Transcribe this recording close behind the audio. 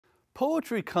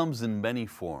Poetry comes in many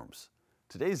forms.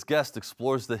 Today's guest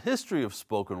explores the history of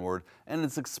spoken word and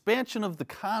its expansion of the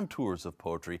contours of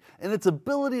poetry and its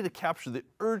ability to capture the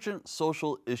urgent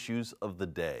social issues of the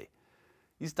day.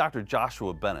 He's Dr.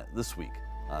 Joshua Bennett this week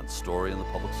on Story in the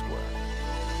Public Square.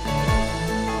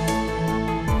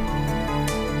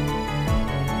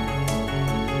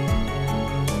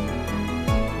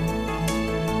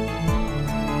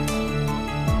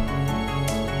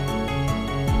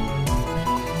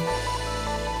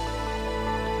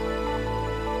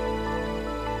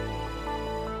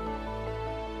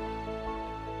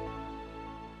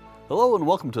 Hello and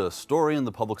welcome to Story in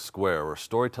the Public Square, where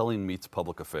storytelling meets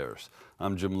public affairs.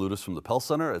 I'm Jim Ludis from the Pell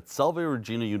Center at Salve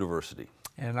Regina University.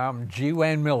 And I'm G.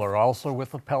 Wayne Miller, also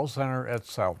with the Pell Center at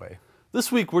Salve. This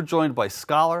week we're joined by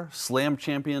scholar, slam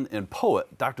champion, and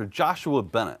poet Dr. Joshua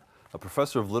Bennett, a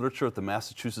professor of literature at the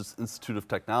Massachusetts Institute of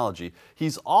Technology.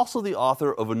 He's also the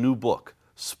author of a new book,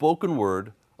 Spoken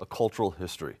Word, A Cultural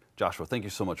History. Joshua, thank you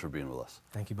so much for being with us.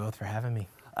 Thank you both for having me.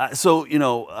 There's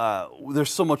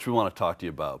so much we want to talk to you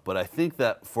about, but I think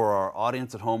that for our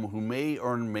audience at home who may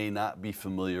or may not be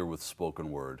familiar with spoken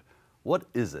word, what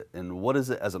is it and what is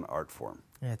it as an art form?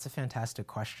 Yeah, it's a fantastic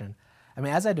question. I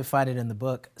mean, as I define it in the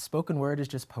book, spoken word is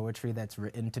just poetry that's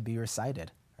written to be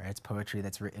recited. Right? It's poetry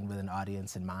that's written with an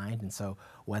audience in mind, and so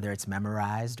whether it's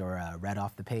memorized or read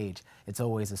off the page, it's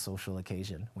always a social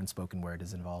occasion when spoken word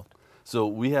is involved. So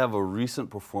we have a recent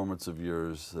performance of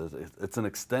yours. It's an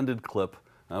extended clip.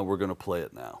 We're going to play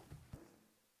it now.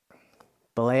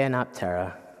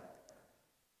 Balaenoptera.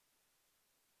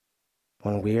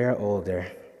 When we are older,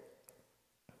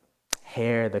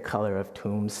 hair the color of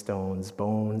tombstones,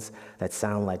 bones that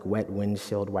sound like wet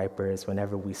windshield wipers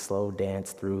whenever we slow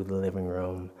dance through the living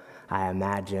room, I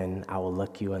imagine I will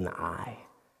look you in the eye,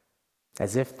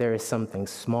 as if there is something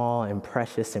small and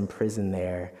precious imprisoned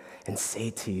there, and say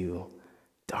to you,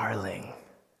 darling,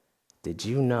 did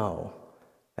you know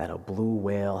that a blue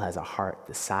whale has a heart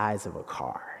the size of a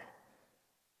car?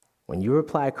 When you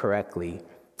reply correctly,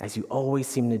 as you always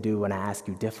seem to do when I ask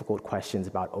you difficult questions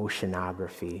about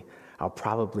oceanography, I'll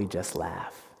probably just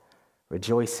laugh,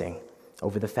 rejoicing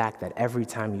over the fact that every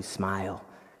time you smile,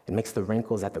 it makes the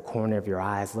wrinkles at the corner of your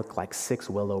eyes look like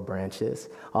 6 willow branches,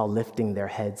 all lifting their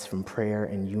heads from prayer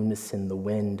in unison, the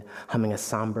wind humming a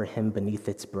somber hymn beneath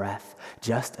its breath,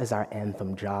 just as our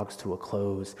anthem jogs to a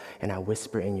close, and I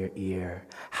whisper in your ear,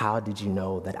 how did you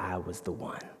know that I was the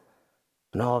one?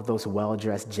 When all of those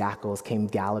well-dressed jackals came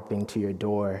galloping to your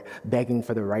door, begging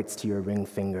for the rights to your ring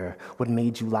finger, what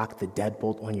made you lock the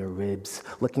deadbolt on your ribs,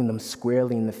 looking them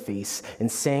squarely in the face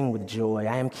and saying with joy,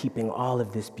 I am keeping all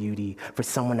of this beauty for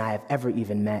someone I have ever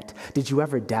even met? Did you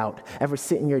ever doubt, ever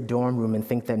sit in your dorm room and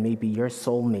think that maybe your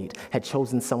soulmate had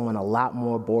chosen someone a lot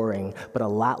more boring, but a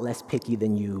lot less picky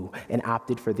than you, and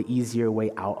opted for the easier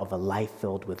way out of a life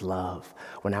filled with love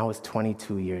when I was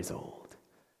 22 years old?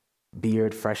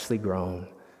 Beard freshly grown,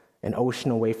 an ocean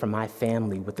away from my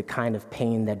family with the kind of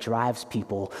pain that drives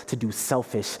people to do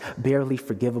selfish, barely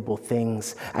forgivable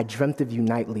things. I dreamt of you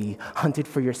nightly, hunted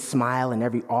for your smile in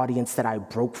every audience that I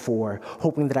broke for,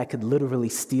 hoping that I could literally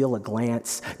steal a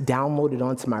glance, download it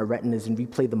onto my retinas and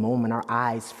replay the moment our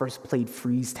eyes first played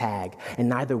freeze tag, and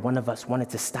neither one of us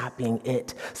wanted to stop being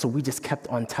it, so we just kept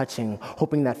on touching,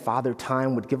 hoping that Father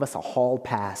Time would give us a hall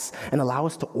pass and allow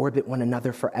us to orbit one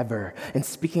another forever. And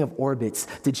speaking of orbits,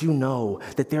 did you know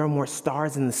that there are more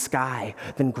stars in the sky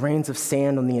than grains of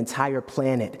sand on the entire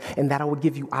planet, and that I would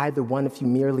give you either one if you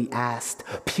merely asked?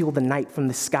 Peel the night from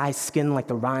the sky's skin like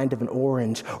the rind of an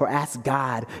orange, or ask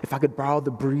God if I could borrow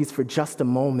the breeze for just a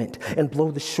moment and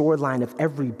blow the shoreline of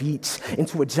every beach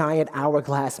into a giant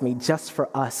hourglass made just for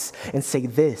us, and say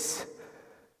this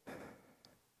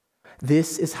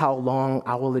is how long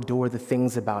I will adore the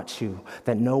things about you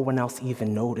that no one else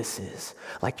even notices,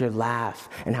 like your laugh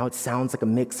and how it sounds like a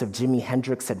mix of Jimi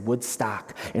Hendrix at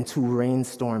Woodstock and 2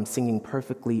 rainstorms singing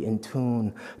perfectly in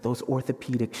tune, those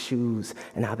orthopedic shoes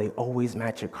and how they always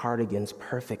match your cardigans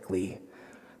perfectly,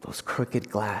 those crooked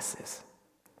glasses,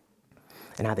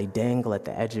 and how they dangle at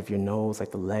the edge of your nose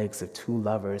like the legs of 2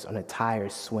 lovers on a tire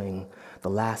swing, the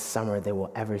last summer they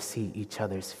will ever see each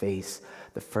other's face.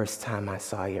 The first time I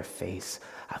saw your face,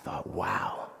 I thought,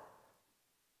 wow.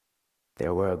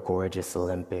 There were a gorgeous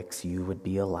Olympics, you would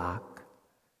be a lock,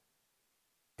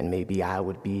 and maybe I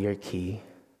would be your key,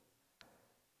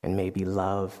 and maybe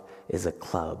love is a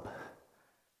club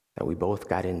that we both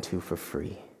got into for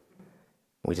free.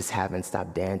 We just haven't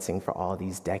stopped dancing for all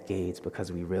these decades because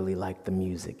we really like the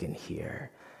music in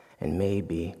here. And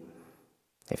maybe,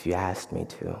 if you asked me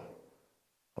to,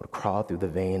 I would crawl through the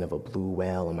vein of a blue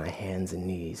whale on my hands and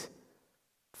knees,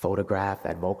 Photograph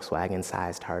that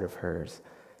Volkswagen-sized heart of hers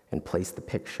and place the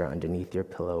picture underneath your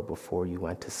pillow before you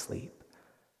went to sleep.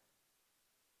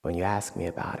 When you ask me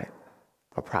about it,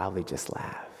 I'll probably just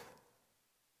laugh,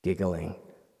 giggling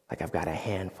like I've got a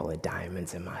handful of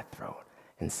diamonds in my throat,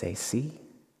 and say, see,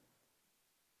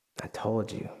 I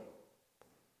told you,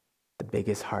 the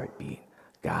biggest heartbeat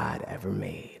God ever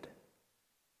made.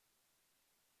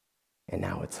 And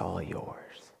now it's all yours.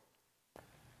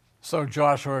 So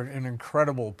Joshua, an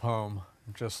incredible poem,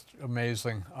 just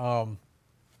amazing.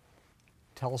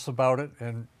 Tell us about it,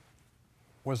 and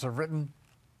was it written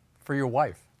for your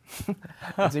wife?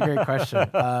 That's a great question.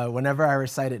 Whenever I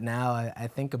recite it now, I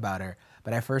think about her.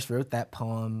 But I first wrote that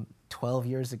poem 12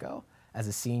 years ago as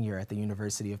a senior at the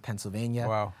University of Pennsylvania.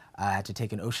 Wow. I had to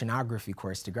take an oceanography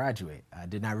course to graduate. I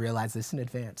did not realize this in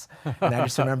advance. And I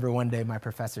just remember one day my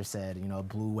professor said, you know, a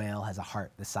blue whale has a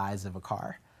heart the size of a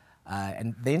car.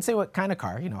 And they didn't say what kind of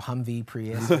car, you know, Humvee,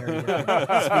 Prius, very different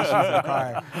species of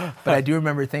car. But I do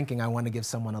remember thinking I want to give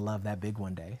someone a love that big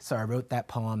one day. So I wrote that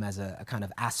poem as a kind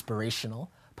of aspirational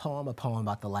poem, a poem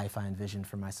about the life I envisioned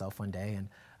for myself one day. And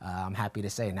I'm happy to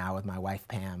say now with my wife,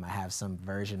 Pam, I have some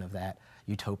version of that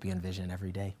utopian vision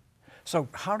every day. So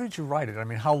how did you write it? I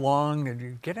mean, how long did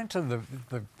you get into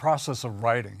the process of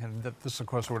writing? And this, of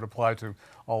course, would apply to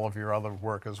all of your other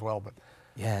work as well. But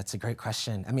yeah, it's a great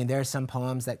question. I mean, there are some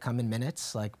poems that come in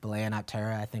minutes, like Balea Not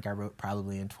Terra, I think I wrote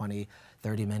probably in 20,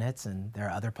 30 minutes, and there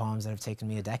are other poems that have taken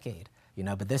me a decade. You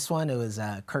know, but this one, it was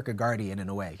Kierkegaardian in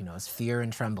a way. You know, it's fear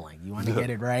and trembling. You want to get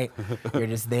it right. You're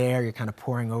just there. You're kind of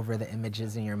pouring over the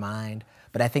images in your mind.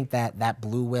 But I think that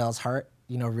blue whale's heart,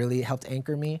 you know, really helped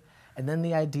anchor me. And then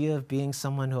the idea of being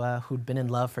someone who'd been in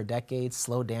love for decades,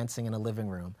 slow dancing in a living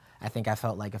room. I think I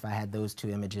felt like if I had those two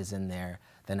images in there,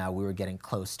 then we were getting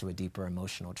close to a deeper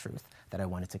emotional truth that I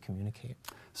wanted to communicate.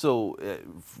 So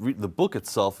the book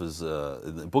itself is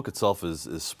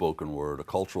spoken word, a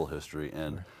cultural history,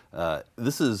 and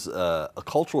this is a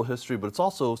cultural history, but it's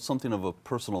also something of a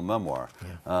personal memoir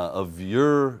of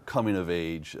your coming of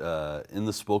age in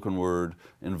the spoken word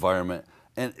environment.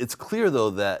 And it's clear,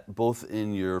 though, that both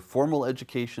in your formal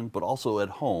education, but also at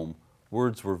home,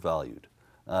 words were valued.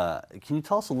 Can you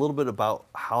tell us a little bit about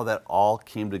how that all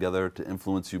came together to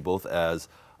influence you both as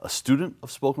a student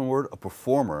of spoken word, a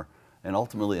performer, and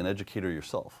ultimately an educator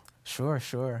yourself? Sure,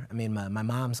 sure. I mean, my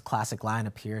mom's classic line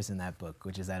appears in that book,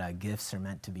 which is that gifts are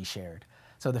meant to be shared.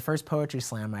 So the first poetry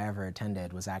slam I ever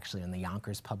attended was actually in the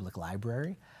Yonkers Public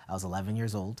Library. I was 11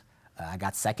 years old. I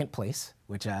got second place,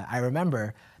 which I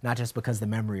remember not just because the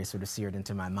memory is sort of seared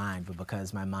into my mind, but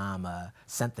because my mom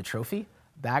sent the trophy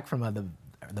back from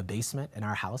the basement in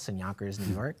our house in Yonkers,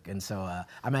 New York. And so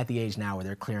I'm at the age now where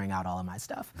they're clearing out all of my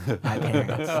stuff, my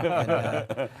parents.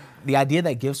 And, the idea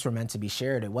that gifts were meant to be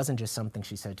shared, it wasn't just something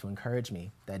she said to encourage me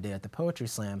that day at the Poetry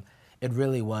Slam. It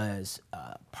really was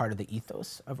part of the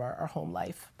ethos of our home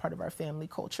life, part of our family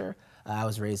culture. I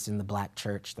was raised in the Black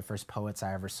church. The first poets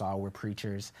I ever saw were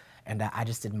preachers. And I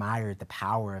just admired the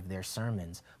power of their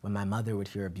sermons. When my mother would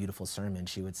hear a beautiful sermon,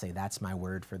 she would say, "That's my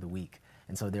word for the week."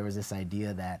 And so there was this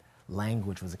idea that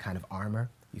language was a kind of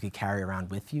armor you could carry around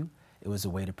with you. It was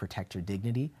a way to protect your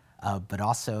dignity, but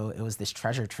also it was this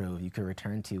treasure trove you could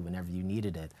return to whenever you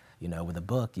needed it. You know, with a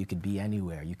book, you could be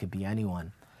anywhere, you could be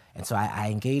anyone. And so I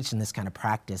engaged in this kind of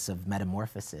practice of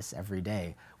metamorphosis every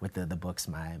day with the books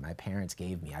my parents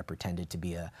gave me. I pretended to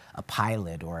be a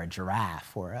pilot or a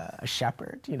giraffe or a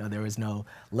shepherd. You know, there was no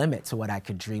limit to what I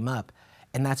could dream up.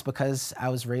 And that's because I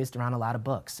was raised around a lot of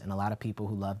books and a lot of people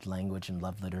who loved language and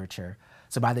loved literature.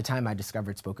 So by the time I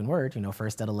discovered spoken word, you know,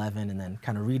 first at 11 and then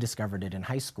kind of rediscovered it in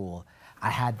high school, I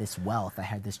had this wealth, I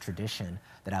had this tradition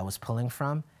that I was pulling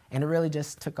from, and it really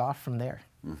just took off from there.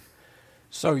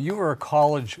 So you were a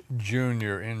college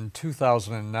junior in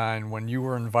 2009 when you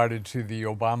were invited to the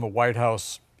Obama White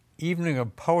House Evening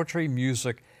of Poetry,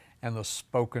 Music, and the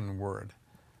Spoken Word.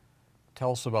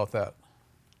 Tell us about that.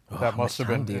 That must have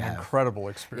been an incredible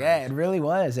experience. Yeah, it really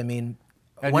was. I mean,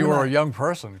 and you were a young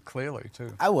person, clearly,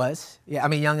 too. I was. Yeah, I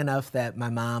mean, young enough that my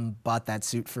mom bought that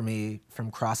suit for me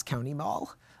from Cross County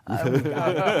Mall. We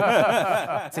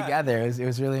got it together. It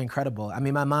was really incredible. I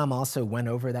mean, my mom also went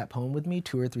over that poem with me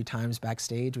 2 or 3 times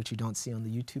backstage, which you don't see on the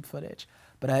YouTube footage.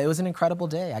 But it was an incredible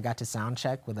day. I got to sound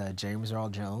check with James Earl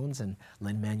Jones and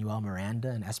Lin-Manuel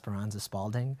Miranda and Esperanza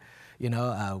Spalding. You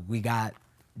know, we got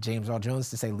James Earl Jones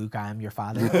to say, "Luke, I am your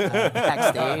father,"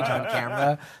 backstage on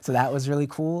camera. So that was really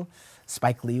cool.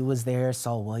 Spike Lee was there.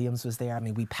 Saul Williams was there. I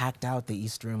mean, we packed out the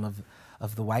East Room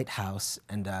of the White House,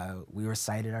 and we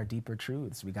recited our deeper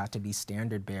truths. We got to be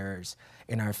standard bearers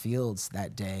in our fields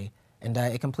that day, and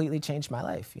it completely changed my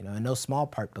life, you know, in no small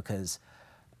part because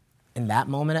in that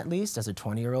moment at least, as a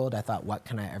 20-year-old, I thought, what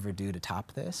can I ever do to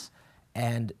top this?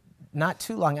 And not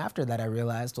too long after that, I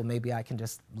realized, well, maybe I can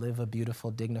just live a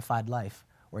beautiful, dignified life,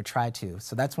 or try to.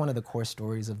 So that's one of the core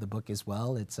stories of the book as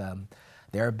well. It's,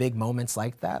 there are big moments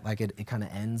like that, like it kind of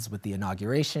ends with the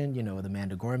inauguration, you know, with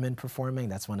Amanda Gorman performing.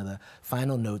 That's one of the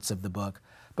final notes of the book.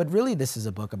 But really, this is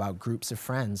a book about groups of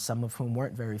friends, some of whom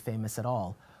weren't very famous at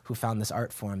all, who found this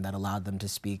art form that allowed them to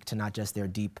speak to not just their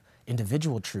deep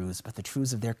individual truths, but the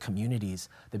truths of their communities,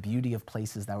 the beauty of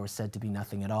places that were said to be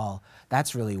nothing at all.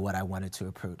 That's really what I wanted to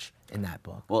approach in that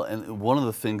book. Well, and one of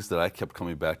the things that I kept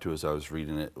coming back to as I was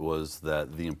reading it was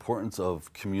that the importance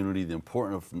of community, the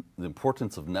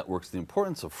importance of networks, the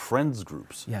importance of friends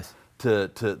groups. Yes.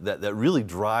 That really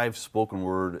drive spoken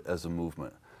word as a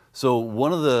movement. So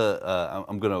one of the,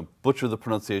 I'm going to butcher the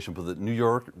pronunciation, but the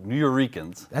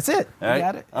Nuyorican. That's it. Right? You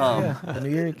got it. Yeah, the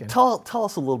Nuyorican. Tell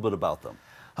us a little bit about them.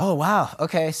 Oh, wow.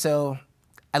 Okay, so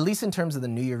at least in terms of the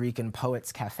Nuyorican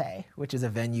Poets Cafe, which is a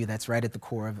venue that's right at the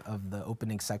core of the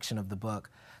opening section of the book,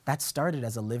 that started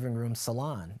as a living room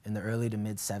salon in the early to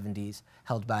mid 70s,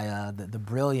 held by the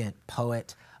brilliant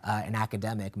poet and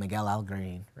academic Miguel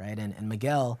Algarín, right? And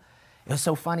Miguel, it was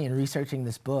so funny in researching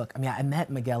this book. I mean, I met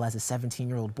Miguel as a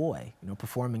 17-year-old boy, you know,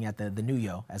 performing at the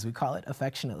Nuyo, as we call it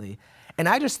affectionately. And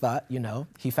I just thought, you know,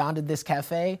 he founded this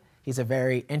cafe. He's a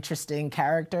very interesting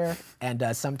character, and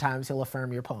sometimes he'll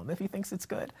affirm your poem if he thinks it's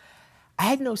good. I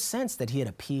had no sense that he had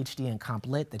a Ph.D. in Comp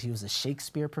Lit, that he was a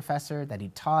Shakespeare professor, that he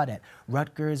taught at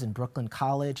Rutgers and Brooklyn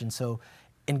College. And so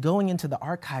in going into the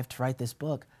archive to write this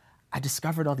book, I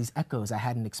discovered all these echoes I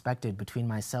hadn't expected between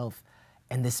myself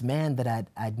and this man that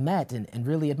I'd met and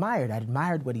really admired. I'd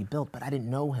admired what he built, but I didn't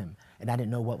know him, and I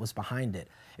didn't know what was behind it.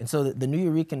 And so the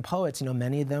Nuyorican poets, you know,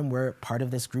 many of them were part of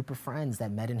this group of friends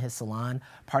that met in his salon.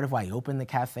 Part of why he opened the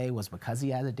cafe was because he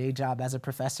had a day job as a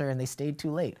professor, and they stayed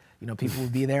too late. You know, people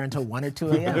would be there until 1 or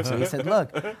 2 a.m. So he said,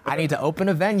 look, I need to open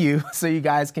a venue so you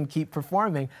guys can keep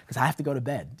performing, because I have to go to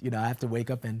bed. You know, I have to wake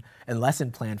up and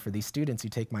lesson plan for these students who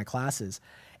take my classes.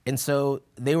 And so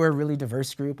they were a really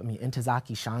diverse group. I mean,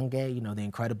 Ntozake Shange, you know, the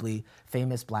incredibly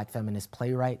famous Black feminist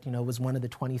playwright, you know, was one of the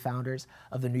 20 founders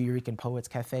of the Nuyorican Poets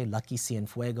Cafe. Lucky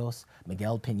Cienfuegos,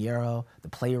 Miguel Piñero, the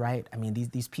playwright. I mean,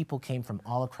 these people came from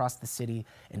all across the city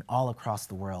and all across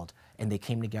the world, and they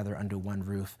came together under one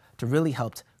roof to really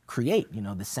help create, you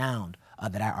know, the sound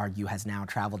that I argue has now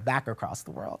traveled back across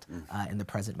the world in the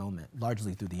present moment,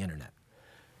 largely through the internet.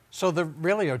 So there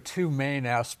really are two main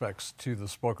aspects to the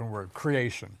spoken word: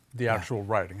 creation, the actual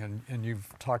writing, and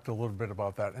you've talked a little bit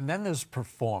about that. And then there's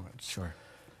performance. Sure.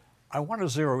 I want to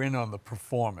zero in on the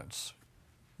performance.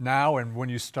 Now and when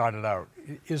you started out,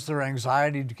 is there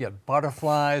anxiety to get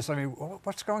butterflies? I mean,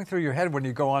 what's going through your head when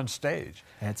you go on stage?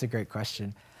 That's a great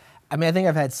question. I mean, I think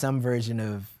I've had some version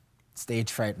of stage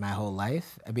fright my whole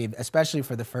life. I mean, especially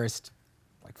for the first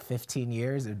 15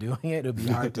 years of doing it. It would be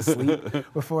hard to sleep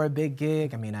before a big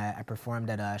gig. I mean, I performed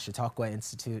at a Chautauqua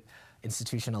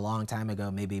institution a long time ago,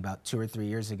 maybe about 2 or 3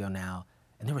 years ago now,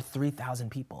 and there were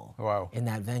 3,000 people in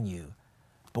that venue.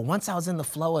 But once I was in the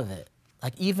flow of it,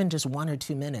 like even just 1 or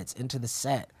 2 minutes into the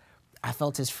set, I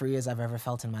felt as free as I've ever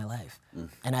felt in my life.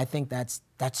 And I think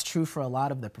that's true for a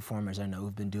lot of the performers I know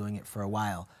who've been doing it for a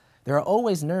while. There are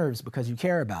always nerves because you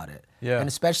care about it. Yeah. And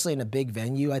especially in a big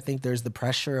venue, I think there's the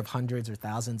pressure of hundreds or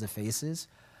thousands of faces.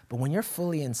 But when you're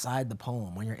fully inside the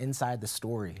poem, when you're inside the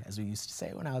story, as we used to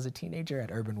say when I was a teenager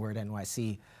at Urban Word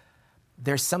NYC,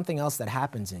 there's something else that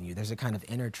happens in you. There's a kind of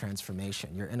inner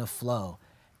transformation. You're in a flow,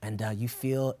 and you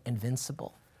feel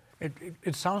invincible.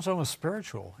 It sounds almost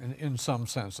spiritual in some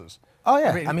senses. Oh,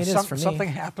 yeah. I mean, it's for me. Something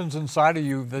happens inside of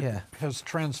you that has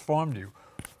transformed you.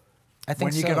 I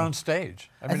think when you get on stage.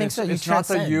 I mean, think so. It's not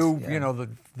that you know,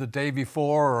 the day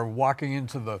before or walking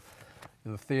into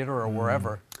the theater or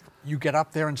wherever, you get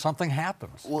up there and something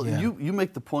happens. Well, you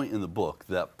make the point in the book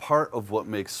that part of what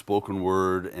makes spoken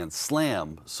word and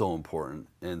slam so important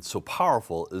and so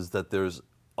powerful is that there's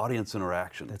audience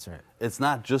interaction. That's right. It's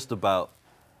not just about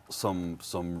some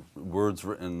words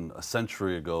written a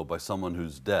century ago by someone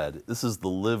who's dead. This is the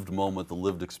lived moment, the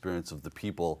lived experience of the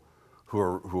people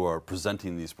who are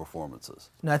presenting these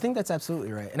performances. No, I think that's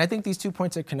absolutely right. And I think these 2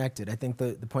 points are connected. I think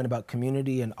the point about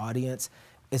community and audience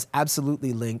is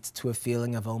absolutely linked to a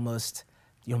feeling of almost,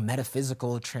 you know,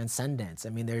 metaphysical transcendence. I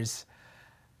mean, there's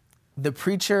the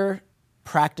preacher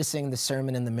practicing the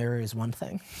sermon in the mirror is one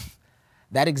thing.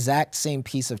 That exact same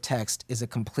piece of text is a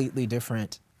completely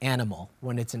different animal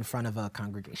when it's in front of a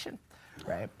congregation,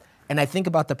 right? And I think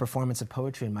about the performance of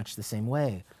poetry in much the same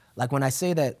way. Like when I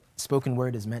say that spoken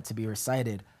word is meant to be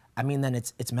recited, I mean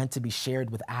that it's meant to be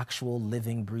shared with actual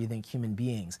living, breathing human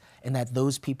beings, and that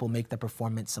those people make the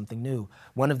performance something new.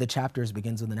 One of the chapters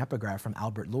begins with an epigraph from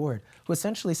Albert Lord, who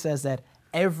essentially says that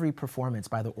every performance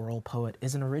by the oral poet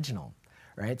is an original.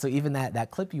 Right? So even that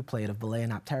clip you played of Belay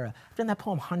and Aptera, I've done that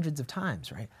poem hundreds of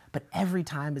times, right? But every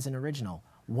time is an original.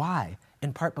 Why?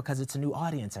 In part because it's a new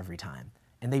audience every time,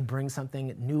 and they bring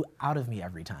something new out of me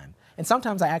every time. And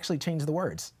sometimes I actually change the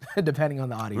words, depending on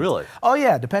the audience. Really? Oh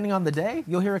yeah, depending on the day,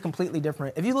 you'll hear a completely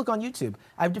different, if you look on YouTube,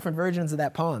 I have different versions of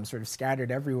that poem sort of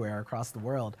scattered everywhere across the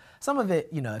world. Some of it,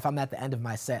 you know, if I'm at the end of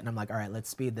my set and I'm like, all right, let's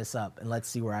speed this up and let's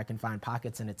see where I can find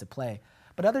pockets in it to play.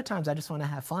 But other times I just want to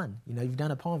have fun. You know, you've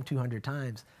done a poem 200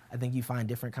 times. I think you find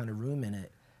different kind of room in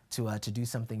it to do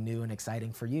something new and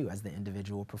exciting for you as the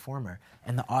individual performer.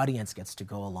 And the audience gets to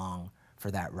go along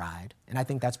for that ride. And I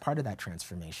think that's part of that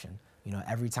transformation. You know,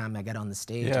 every time I get on the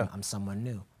stage, I'm someone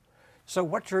new. So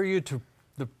what drew you to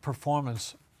the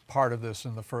performance part of this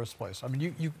in the first place? I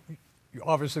mean, you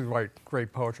obviously write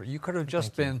great poetry. You could have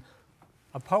just been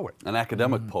a poet. An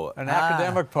academic poet. An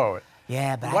academic poet.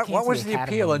 Yeah, but what was the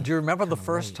appeal? And do you remember the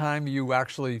first time you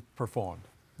actually performed?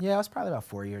 Yeah, I was probably about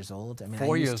 4 years old. I mean,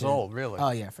 4 years old, really?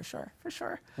 Oh yeah, for sure, for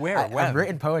sure. Where? When? I've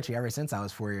written poetry ever since I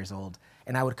was 4 years old.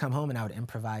 And I would come home and I would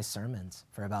improvise sermons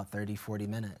for about 30, 40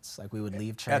 minutes. Like we would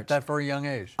leave church. At that very young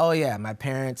age? Oh yeah, my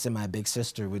parents and my big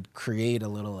sister would create a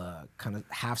little kind of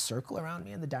half circle around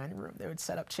me in the dining room. They would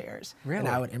set up chairs. Really? And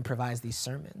I would improvise these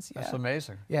sermons. Yeah. That's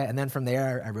amazing. Yeah, and then from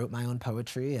there I wrote my own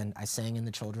poetry and I sang in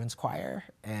the children's choir.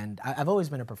 And I've always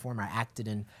been a performer. I acted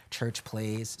in church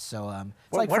plays. So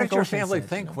it's like what did your Ocean family said,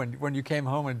 think you know? when you came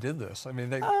home and did this? I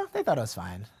mean, they thought I was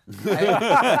fine.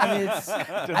 I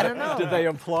mean, I don't know. Did they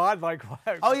applaud? Like,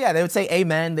 oh yeah, they would say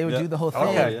amen. They would do the whole thing.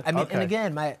 Okay. I mean, and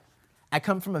again, I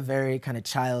come from a very kind of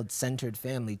child-centered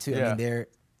family too. Yeah. I mean,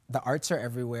 the arts are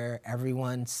everywhere.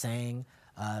 Everyone sang.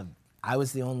 I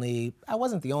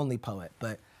wasn't the only poet,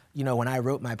 but you know, when I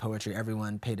wrote my poetry,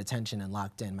 everyone paid attention and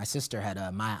locked in. My sister had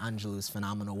Maya Angelou's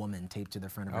Phenomenal Woman taped to the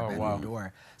front of her bedroom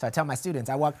door. So I tell my students,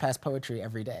 I walk past poetry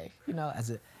every day, you know,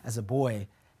 as a boy.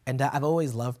 And I've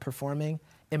always loved performing,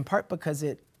 in part because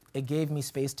it gave me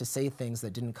space to say things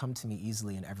that didn't come to me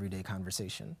easily in everyday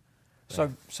conversation.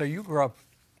 So you grew up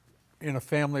in a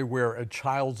family where a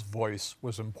child's voice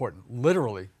was important.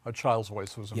 Literally, a child's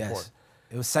voice was important. Yes,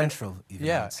 it was central. Even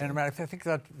yeah, and I think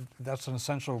that's an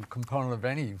essential component of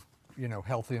any, you know,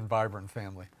 healthy and vibrant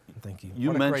family. Thank you.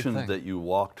 You mentioned that you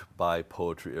walked by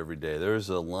poetry every day. There's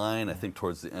a line, I think,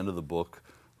 towards the end of the book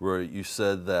where you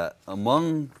said that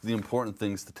among the important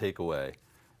things to take away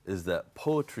is that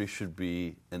poetry should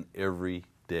be an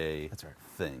everyday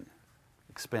thing.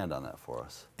 Expand on that for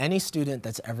us. Any student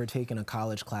that's ever taken a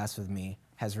college class with me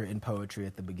has written poetry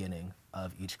at the beginning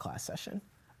of each class session.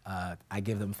 I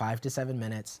give them 5 to 7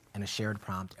 minutes and a shared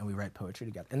prompt, and we write poetry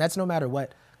together. And that's no matter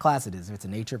what class it is. If it's a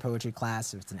nature poetry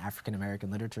class, if it's an African American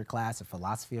literature class, a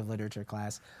philosophy of literature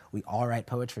class, we all write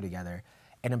poetry together.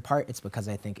 And in part, it's because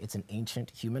I think it's an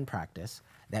ancient human practice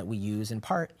that we use in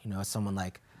part, you know, as someone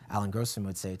like Alan Grossman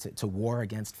would say, to war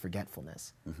against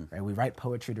forgetfulness. Right? We write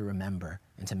poetry to remember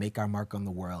and to make our mark on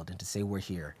the world and to say we're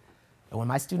here. And when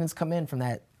my students come in from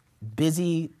that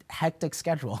busy, hectic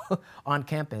schedule on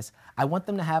campus, I want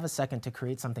them to have a second to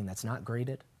create something that's not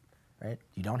graded, right?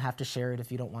 You don't have to share it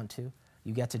if you don't want to.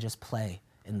 You get to just play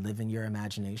and live in your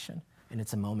imagination, and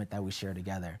it's a moment that we share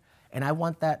together. And I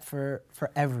want that for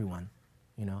everyone.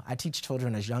 You know, I teach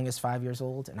children as young as 5 years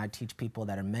old, and I teach people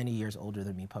that are many years older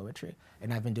than me poetry.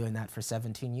 And I've been doing that for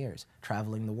 17 years,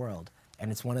 traveling the world.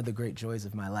 And it's one of the great joys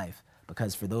of my life,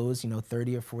 because for those, you know,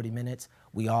 30 or 40 minutes,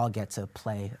 we all get to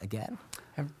play again.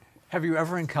 Have you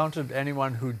ever encountered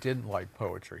anyone who didn't like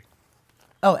poetry?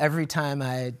 Oh, every time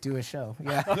I do a show,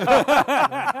 yeah.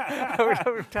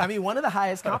 I mean, one of the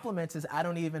highest compliments is I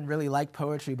don't even really like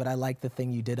poetry, but I like the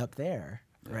thing you did up there.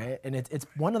 Right, and it's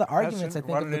one of the arguments I think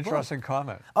what of an the interesting book.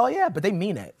 comment. Oh yeah, but they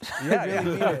mean it. Yeah, they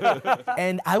really mean it.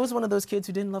 And I was one of those kids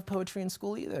who didn't love poetry in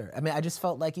school either. I mean, I just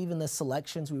felt like even the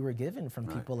selections we were given from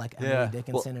people like Emily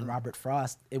Dickinson and Robert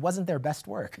Frost, it wasn't their best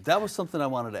work. That was something I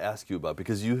wanted to ask you about,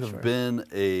 because you have been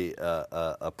a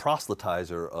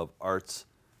proselytizer of arts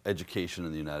education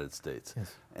in the United States.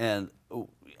 Yes. And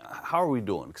how are we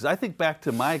doing? Because I think back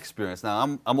to my experience.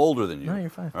 Now I'm older than you. No, you're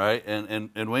fine. Right,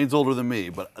 and Wayne's older than me.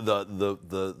 But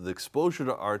the exposure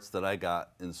to arts that I got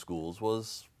in schools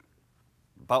was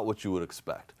about what you would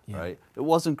expect. Right, it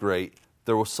wasn't great.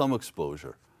 There was some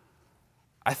exposure.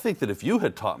 I think that if you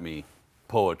had taught me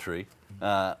poetry,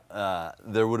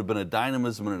 there would have been a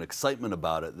dynamism and an excitement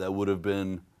about it that would have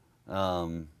been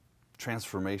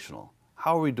transformational.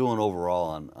 How are we doing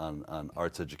overall on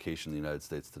arts education in the United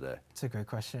States today? It's a great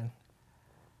question.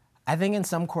 I think in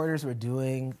some quarters we're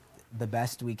doing the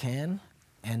best we can,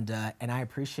 and I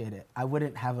appreciate it. I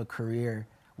wouldn't have a career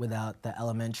without the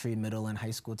elementary, middle, and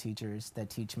high school teachers that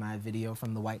teach my video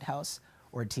from the White House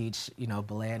or teach, you know,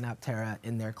 ballet and Aptera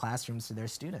in their classrooms to their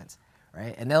students,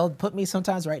 right? And they'll put me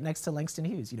sometimes right next to Langston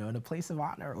Hughes, you know, in a place of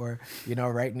honor, or, you know,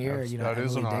 right near, you know,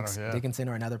 Emily Dickinson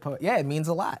or another poet. Yeah, it means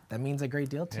a lot. That means a great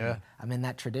deal to me. I'm in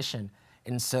that tradition.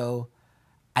 And so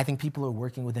I think people are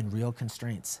working within real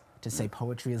constraints to say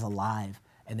poetry is alive,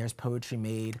 and there's poetry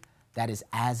made that is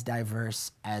as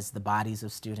diverse as the bodies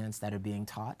of students that are being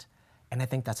taught. And I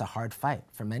think that's a hard fight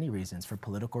for many reasons, for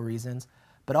political reasons,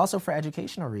 but also for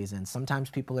educational reasons. Sometimes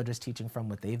people are just teaching from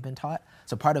what they've been taught.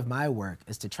 So part of my work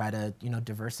is to try to, you know,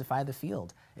 diversify the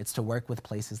field. It's to work with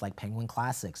places like Penguin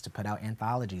Classics to put out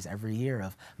anthologies every year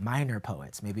of minor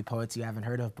poets, maybe poets you haven't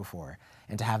heard of before,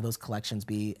 and to have those collections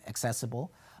be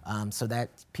accessible so that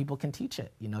people can teach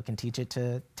it, you know, can teach it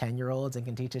to 10-year-olds and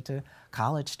can teach it to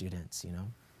college students, you know.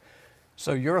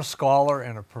 So you're a scholar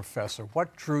and a professor.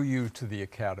 What drew you to the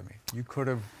academy? You could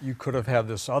have had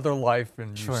this other life,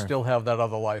 and you still have that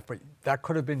other life, but that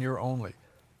could have been your only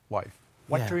life.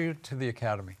 What drew you to the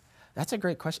academy? That's a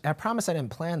great question. I promise I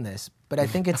didn't plan this, but I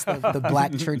think it's the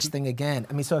Black church thing again.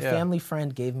 I mean, so a family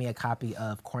friend gave me a copy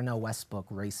of Cornel West's book,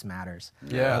 Race Matters,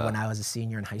 when I was a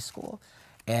senior in high school.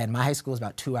 And my high school was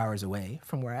about 2 hours away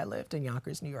from where I lived in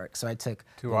Yonkers, New York. So I took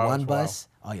one bus.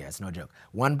 Oh yeah, it's no joke.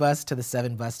 One bus to the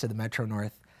 7 bus to the Metro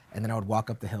North, and then I would walk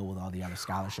up the hill with all the other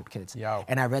scholarship kids.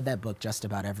 And I read that book just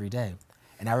about every day.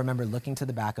 And I remember looking to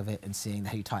the back of it and seeing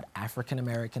that he taught African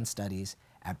American studies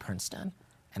at Princeton.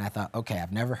 And I thought, okay,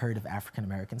 I've never heard of African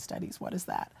American studies. What is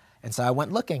that? And so I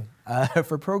went looking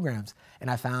for programs,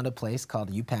 and I found a place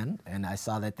called UPenn, and I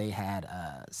saw that they had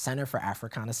a Center for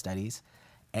Africana Studies.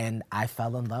 And I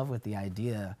fell in love with the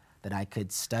idea that I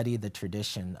could study the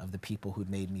tradition of the people who'd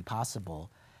made me possible,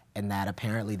 and that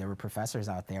apparently there were professors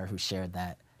out there who shared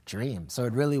that dream. So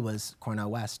it really was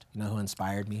Cornel West, you know, who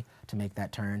inspired me to make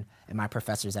that turn, and my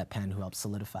professors at Penn who helped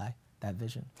solidify that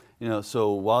vision. You know,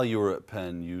 so while you were at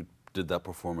Penn, you did that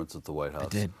performance at the White House. I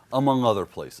did. Among other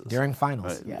places. During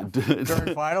finals,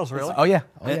 During finals, really? Oh yeah,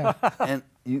 oh yeah. And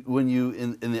when you,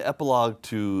 in the epilogue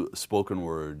to Spoken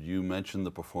Word, you mentioned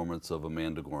the performance of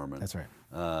Amanda Gorman. That's right.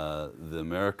 The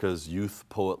America's Youth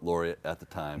Poet Laureate at the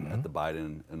time, at the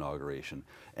Biden inauguration.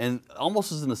 And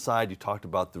almost as an aside, you talked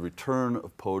about the return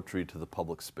of poetry to the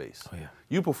public space. Oh yeah.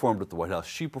 You performed at the White House,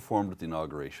 she performed at the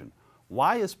inauguration.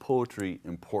 Why is poetry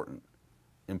important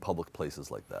in public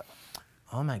places like that?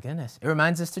 Oh my goodness. It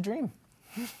reminds us to dream.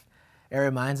 It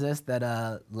reminds us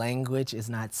that language is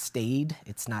not stayed,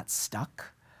 it's not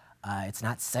stuck, it's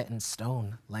not set in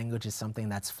stone. Language is something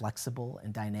that's flexible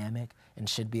and dynamic and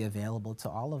should be available to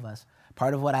all of us.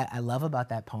 Part of what I love about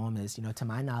that poem is, you know, to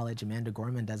my knowledge, Amanda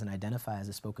Gorman doesn't identify as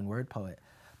a spoken word poet,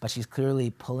 but she's clearly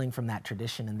pulling from that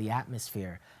tradition and the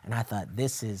atmosphere. And I thought,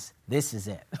 this is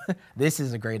it. This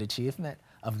is a great achievement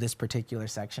of this particular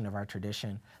section of our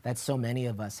tradition that so many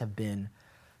of us have been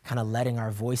kind of letting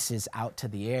our voices out to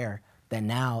the air, that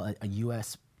now a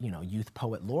U.S. Youth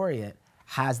Poet Laureate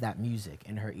has that music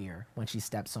in her ear when she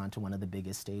steps onto one of the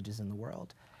biggest stages in the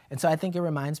world. And so I think it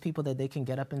reminds people that they can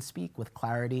get up and speak with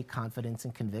clarity, confidence,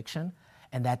 and conviction,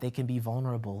 and that they can be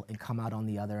vulnerable and come out on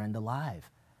the other end alive.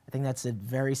 I think that's a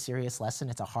very serious lesson.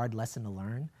 It's a hard lesson to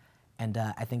learn, and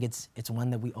I think it's one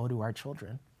that we owe to our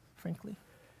children, frankly.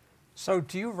 So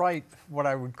do you write what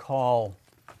I would call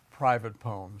private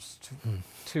poems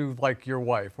to like your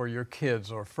wife or your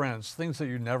kids or friends, things that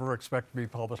you never expect to be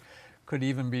published? Could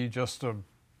even be just a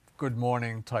good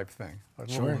morning type thing, a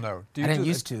little note. I didn't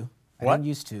used to. I didn't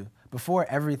used to. Before,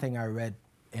 everything I read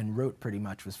and wrote pretty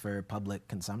much was for public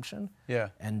consumption. Yeah.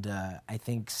 And I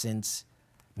think since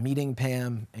meeting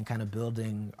Pam and kind of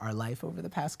building our life over the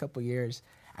past couple years,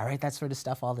 I write that sort of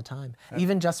stuff all the time,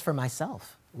 even just for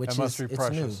myself, which must be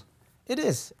precious. New. It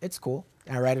is. It's cool.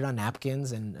 I write it on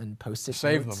napkins and post-it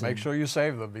Save notes. them. Make sure you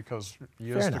save them, because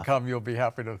years to come you'll be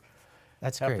happy to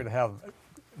to have them.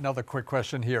 Another quick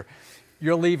question here.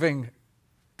 You're leaving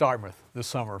Dartmouth this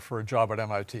summer for a job at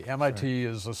MIT. MIT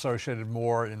is associated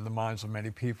more in the minds of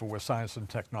many people with science and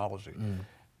technology.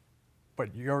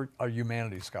 But you're a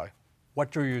humanities guy.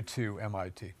 What drew you to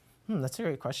MIT? That's a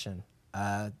great question.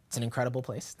 It's an incredible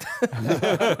place to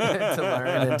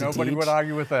learn and to Nobody teach. would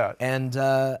argue with that. And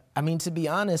I mean, to be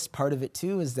honest, part of it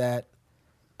too is that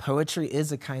poetry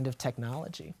is a kind of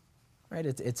technology, right?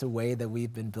 It's a way that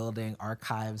we've been building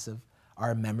archives of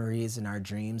our memories and our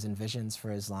dreams and visions for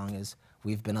as long as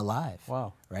we've been alive.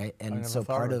 Wow. Right? I And never so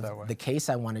thought part of it of that way. the case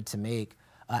I wanted to make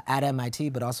at MIT,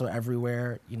 but also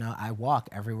everywhere, you know, I walk,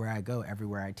 everywhere I go,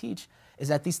 everywhere I teach, is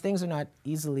that these things are not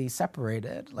easily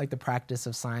separated, like the practice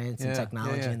of science and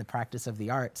technology and the practice of the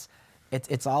arts.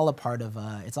 It's all a part of,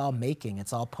 it's all making,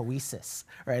 it's all poiesis,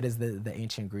 right, as the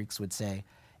ancient Greeks would say.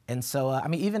 And so, I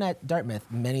mean, even at Dartmouth,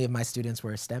 many of my students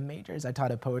were STEM majors. I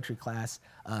taught a poetry class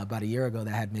about a year ago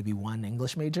that had maybe one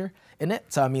English major in it.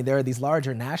 So, I mean, there are these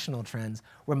larger national trends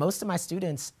where most of my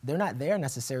students, they're not there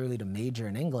necessarily to major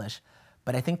in English,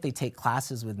 but I think they take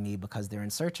classes with me because they're in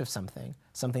search of something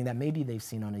that maybe they've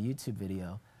seen on a YouTube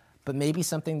video, but maybe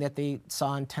something that they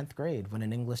saw in 10th grade when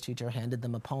an English teacher handed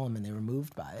them a poem and they were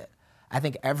moved by it. I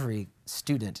think every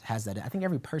student has that. I think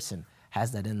every person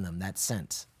has that in them, that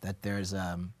sense that there's,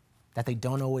 that they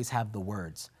don't always have the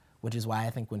words, which is why I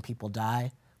think when people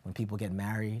die, when people get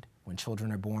married, when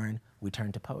children are born, we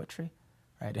turn to poetry,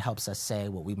 right? It helps us say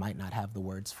what we might not have the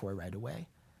words for right away.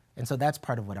 And so that's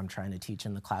part of what I'm trying to teach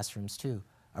in the classrooms too,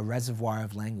 a reservoir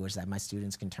of language that my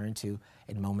students can turn to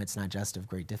in moments not just of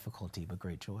great difficulty, but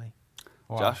great joy.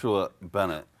 Wow. Joshua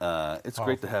Bennett, it's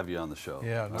great to have you on the show.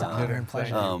 Yeah, It's an honor and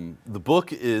pleasure. The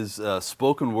book is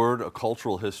Spoken Word, A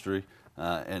Cultural History,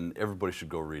 and everybody should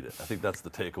go read it. I think that's the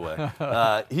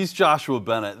takeaway. He's Joshua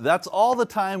Bennett. That's all the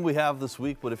time we have this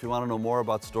week, but if you want to know more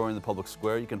about Story in the Public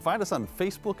Square, you can find us on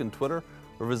Facebook and Twitter,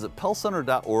 or visit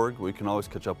pellcenter.org, where you can always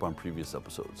catch up on previous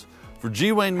episodes. For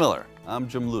G. Wayne Miller, I'm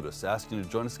Jim Ludis, asking you to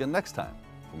join us again next time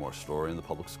for more Story in the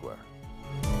Public Square.